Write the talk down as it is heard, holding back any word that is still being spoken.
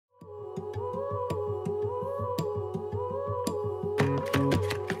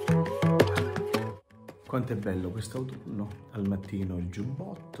Quanto è bello quest'autunno, al mattino il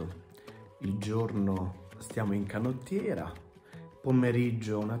giubbotto, il giorno stiamo in canottiera,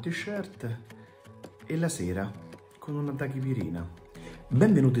 pomeriggio una t-shirt e la sera con una tachipirina.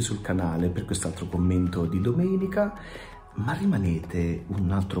 Benvenuti sul canale per quest'altro commento di domenica, ma rimanete un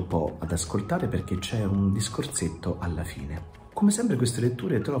altro po' ad ascoltare perché c'è un discorsetto alla fine. Come sempre queste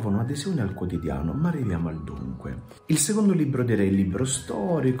letture trovano adesione al quotidiano, ma arriviamo al dunque. Il secondo libro dei Re, libro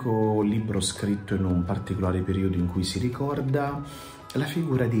storico, libro scritto in un particolare periodo in cui si ricorda la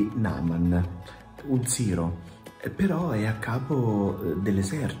figura di Naaman, un siro, però è a capo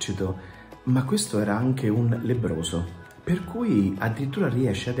dell'esercito, ma questo era anche un lebbroso, per cui addirittura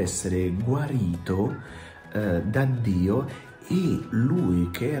riesce ad essere guarito da Dio e lui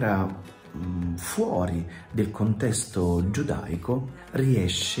che era fuori del contesto giudaico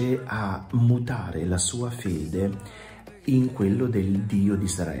riesce a mutare la sua fede in quello del Dio di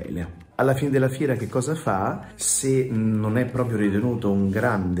Israele. Alla fine della fiera che cosa fa? Se non è proprio ritenuto un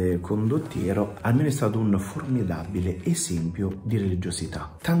grande condottiero, almeno è stato un formidabile esempio di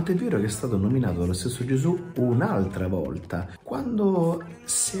religiosità. Tant'è vero che è stato nominato dallo stesso Gesù un'altra volta, quando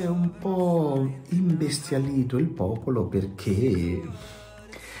si è un po' imbestialito il popolo perché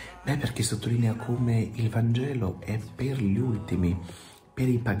sottolinea come il Vangelo è per gli ultimi, per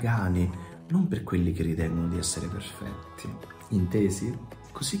i pagani, non per quelli che ritengono di essere perfetti. Intesi?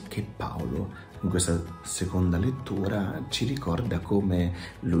 Così che Paolo, in questa seconda lettura, ci ricorda come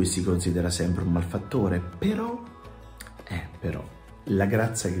lui si considera sempre un malfattore, però, la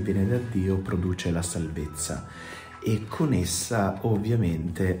grazia che viene da Dio produce la salvezza e con essa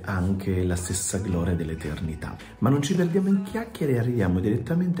ovviamente anche la stessa gloria dell'eternità. Ma non ci perdiamo in chiacchiere e arriviamo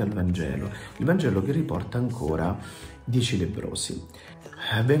direttamente al Vangelo, il Vangelo che riporta ancora 10 lebbrosi.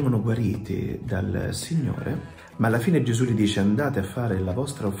 Vengono guariti dal Signore, ma alla fine Gesù gli dice: andate a fare la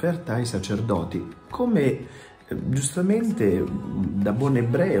vostra offerta ai sacerdoti, come giustamente da buon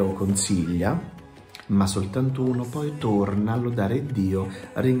ebreo consiglia, ma soltanto uno poi torna a lodare Dio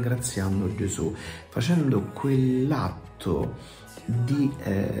ringraziando Gesù, facendo quell'atto di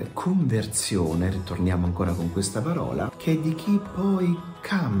conversione, ritorniamo ancora con questa parola, che è di chi poi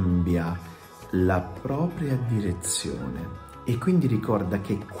cambia la propria direzione e quindi ricorda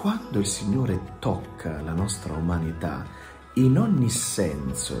che quando il Signore tocca la nostra umanità in ogni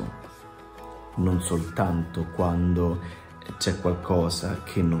senso, non soltanto quando c'è qualcosa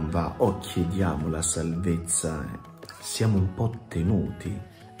che non va o chiediamo la salvezza, siamo un po' tenuti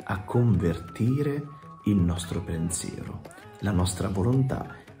a convertire il nostro pensiero, la nostra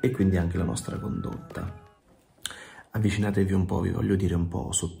volontà e quindi anche la nostra condotta. Avvicinatevi un po', vi voglio dire un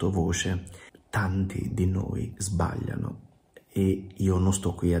po' sottovoce, tanti di noi sbagliano e io non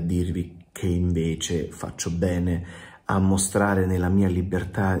sto qui a dirvi che invece faccio bene a mostrare nella mia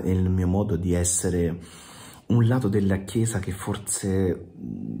libertà e nel mio modo di essere un lato della Chiesa che forse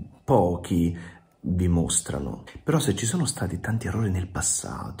pochi vi mostrano. Però se ci sono stati tanti errori nel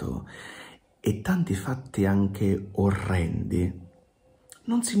passato e tanti fatti anche orrendi,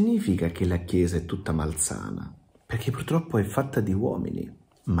 non significa che la Chiesa è tutta malsana, perché purtroppo è fatta di uomini,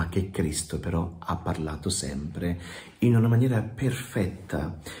 ma che Cristo però ha parlato sempre in una maniera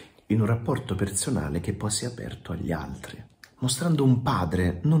perfetta, in un rapporto personale che poi si è aperto agli altri, mostrando un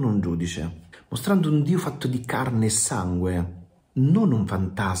padre, non un giudice, mostrando un Dio fatto di carne e sangue, non un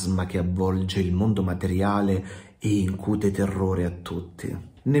fantasma che avvolge il mondo materiale e incute terrore a tutti,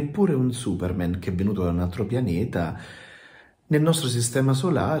 neppure un Superman che è venuto da un altro pianeta, nel nostro sistema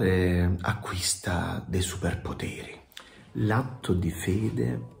solare acquista dei superpoteri. L'atto di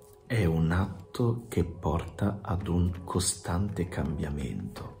fede è un atto che porta ad un costante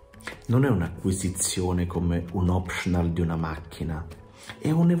cambiamento. Non è un'acquisizione come un optional di una macchina, è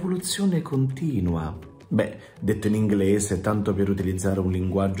un'evoluzione continua. Detto in inglese, tanto per utilizzare un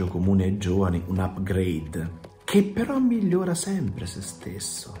linguaggio comune ai giovani, un upgrade, che però migliora sempre se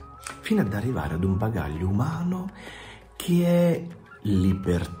stesso, fino ad arrivare ad un bagaglio umano che è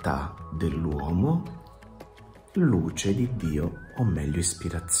libertà dell'uomo, luce di Dio, o meglio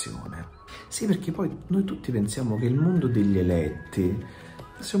ispirazione. Sì, perché poi noi tutti pensiamo che il mondo degli eletti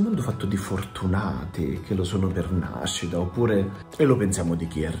sia un mondo fatto di fortunati, che lo sono per nascita, oppure, e lo pensiamo di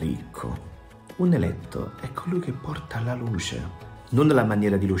chi è ricco. Un eletto è colui che porta la luce, non nella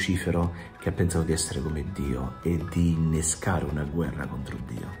maniera di Lucifero, che ha pensato di essere come Dio e di innescare una guerra contro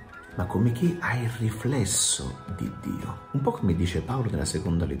Dio, ma come chi ha il riflesso di Dio. Un po' come dice Paolo nella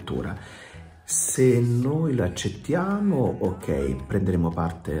seconda lettura: se noi lo accettiamo, ok, prenderemo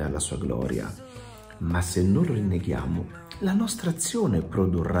parte alla sua gloria, ma se non lo rinneghiamo, la nostra azione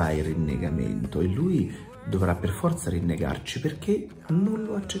produrrà il rinnegamento e lui dovrà per forza rinnegarci perché non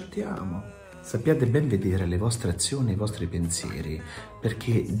lo accettiamo. Sappiate ben vedere le vostre azioni e i vostri pensieri,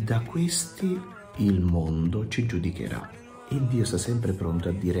 perché da questi il mondo ci giudicherà. E Dio sta sempre pronto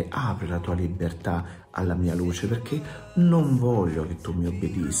a dire: apri la tua libertà alla mia luce, perché non voglio che tu mi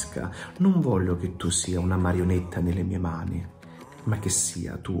obbedisca, non voglio che tu sia una marionetta nelle mie mani, ma che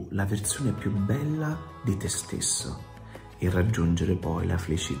sia tu la versione più bella di te stesso e raggiungere poi la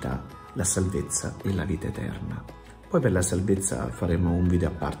felicità, la salvezza e la vita eterna. Poi per la salvezza faremo un video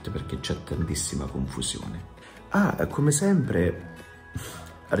a parte perché c'è tantissima confusione. Come sempre,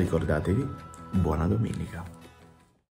 ricordatevi, buona domenica.